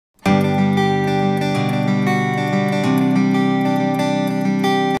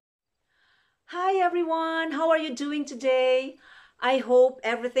you doing today? I hope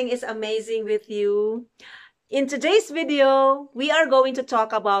everything is amazing with you. In today's video, we are going to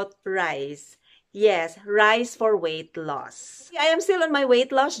talk about rice. Yes, rice for weight loss. I am still on my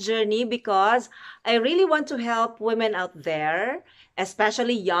weight loss journey because I really want to help women out there,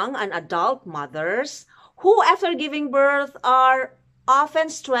 especially young and adult mothers, who after giving birth are often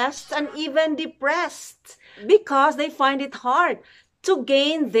stressed and even depressed because they find it hard to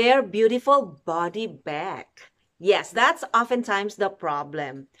gain their beautiful body back. Yes, that's oftentimes the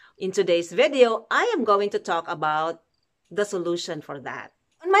problem. In today's video, I am going to talk about the solution for that.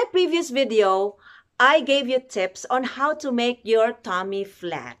 On my previous video, I gave you tips on how to make your tummy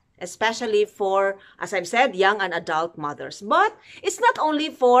flat, especially for, as I've said, young and adult mothers. But it's not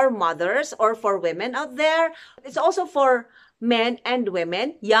only for mothers or for women out there. It's also for men and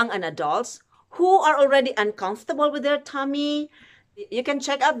women, young and adults, who are already uncomfortable with their tummy. You can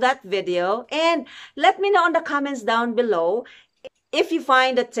check out that video and let me know in the comments down below if you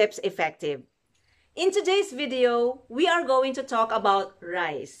find the tips effective. In today's video, we are going to talk about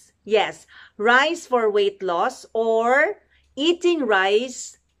rice. Yes, rice for weight loss or eating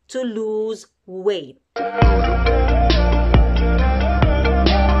rice to lose weight.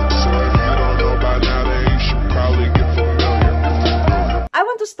 I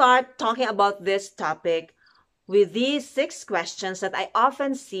want to start talking about this topic with these 6 questions that I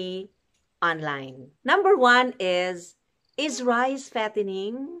often see online. Number 1 is rice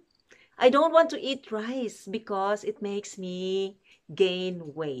fattening? I don't want to eat rice because it makes me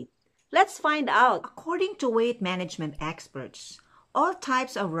gain weight. Let's find out. According to weight management experts, all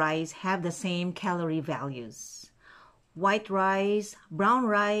types of rice have the same calorie values. White rice, brown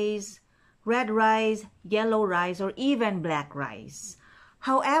rice, red rice, yellow rice, or even black rice.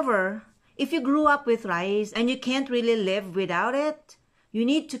 However, if you grew up with rice and you can't really live without it, you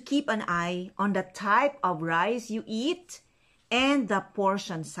need to keep an eye on the type of rice you eat and the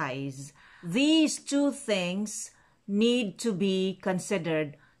portion size. These 2 things need to be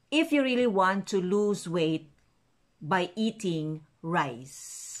considered if you really want to lose weight by eating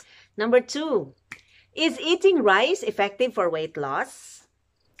rice. Number 2, is eating rice effective for weight loss?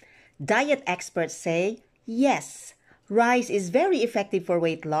 Diet experts say, yes, rice is very effective for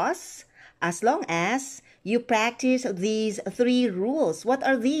weight loss as long as you practice these 3 rules. What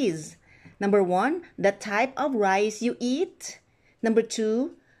are these? Number 1, the type of rice you eat. Number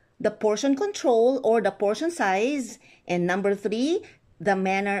 2, the portion control or the portion size. And number 3, the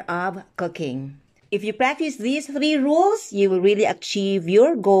manner of cooking. If you practice these 3 rules, you will really achieve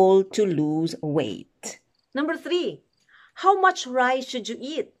your goal to lose weight. Number 3, how much rice should you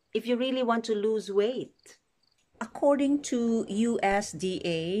eat if you really want to lose weight? According to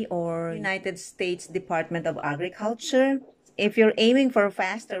USDA or United States Department of Agriculture, if you're aiming for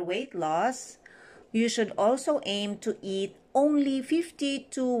faster weight loss, you should also aim to eat only 50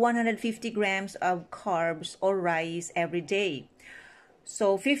 to 150 grams of carbs or rice every day.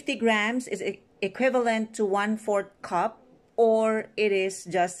 So 50 grams is equivalent to 1/4 cup, or it is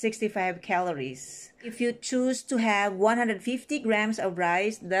just 65 calories. If you choose to have 150 grams of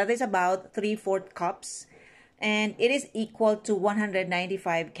rice, that is about 3/4 cups. And it is equal to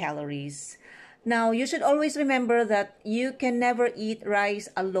 195 calories. Now, you should always remember that you can never eat rice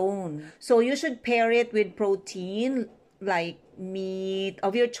alone. So you should pair it with protein like meat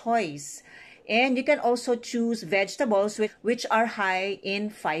of your choice. And you can also choose vegetables which are high in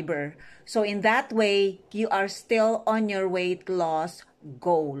fiber. So in that way, you are still on your weight loss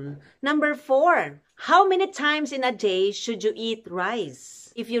goal. Number 4, how many times in a day should you eat rice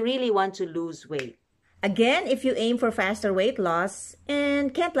if you really want to lose weight? Again, if you aim for faster weight loss and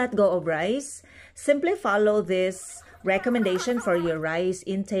can't let go of rice, simply follow this recommendation for your rice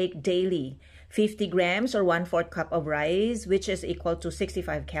intake daily. 50 grams or 1/4 cup of rice, which is equal to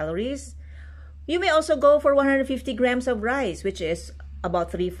 65 calories. You may also go for 150 grams of rice, which is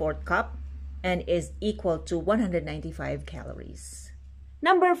about 3/4 cup and is equal to 195 calories.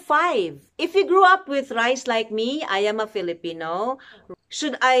 Number 5, if you grew up with rice like me, I am a Filipino,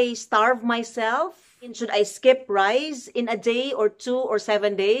 should I starve myself? Should I skip rice in a day or 2 or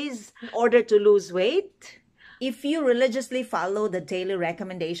 7 days in order to lose weight? If you religiously follow the daily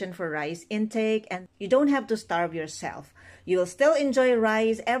recommendation for rice intake, and you don't have to starve yourself, you will still enjoy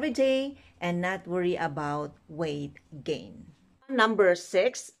rice every day and not worry about weight gain. Number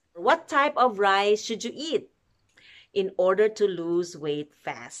 6, what type of rice should you eat in order to lose weight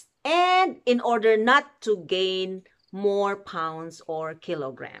fast and in order not to gain more pounds or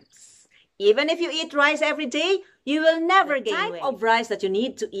kilograms? Even if you eat rice every day, you will never gain weight. The type of rice that you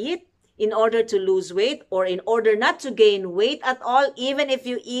need to eat in order to lose weight or in order not to gain weight at all, even if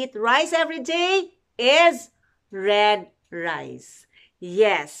you eat rice every day, is red rice.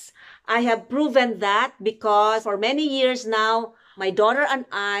 Yes, I have proven that because for many years now, my daughter and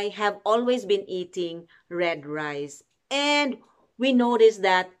I have always been eating red rice. And we noticed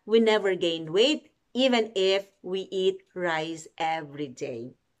that we never gain weight even if we eat rice every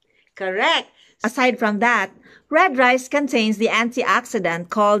day. Correct. Aside from that, red rice contains the antioxidant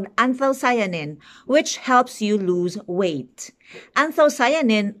called anthocyanin, which helps you lose weight.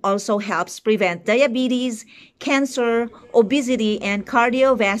 Anthocyanin also helps prevent diabetes, cancer, obesity, and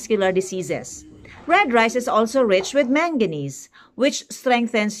cardiovascular diseases. Red rice is also rich with manganese, which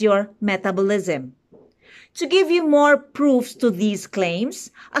strengthens your metabolism. To give you more proofs to these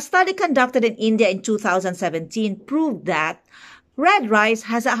claims, a study conducted in India in 2017 proved that red rice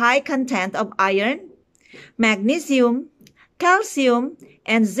has a high content of iron, magnesium, calcium,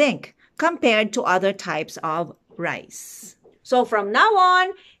 and zinc compared to other types of rice. So from now on,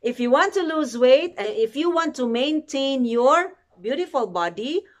 if you want to lose weight, and if you want to maintain your beautiful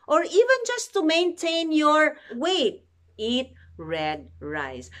body, or even just to maintain your weight, eat red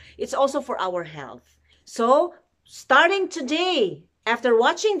rice. It's also for our health. So, starting today, after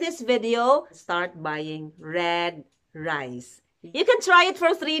watching this video, start buying red rice. You can try it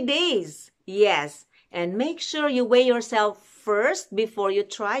for 3 days. Yes, and make sure you weigh yourself first before you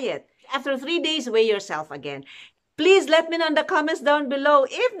try it. After 3 days, weigh yourself again. Please let me know in the comments down below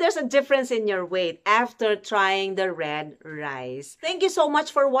if there's a difference in your weight after trying the red rice. Thank you so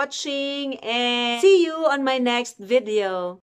much for watching and see you on my next video.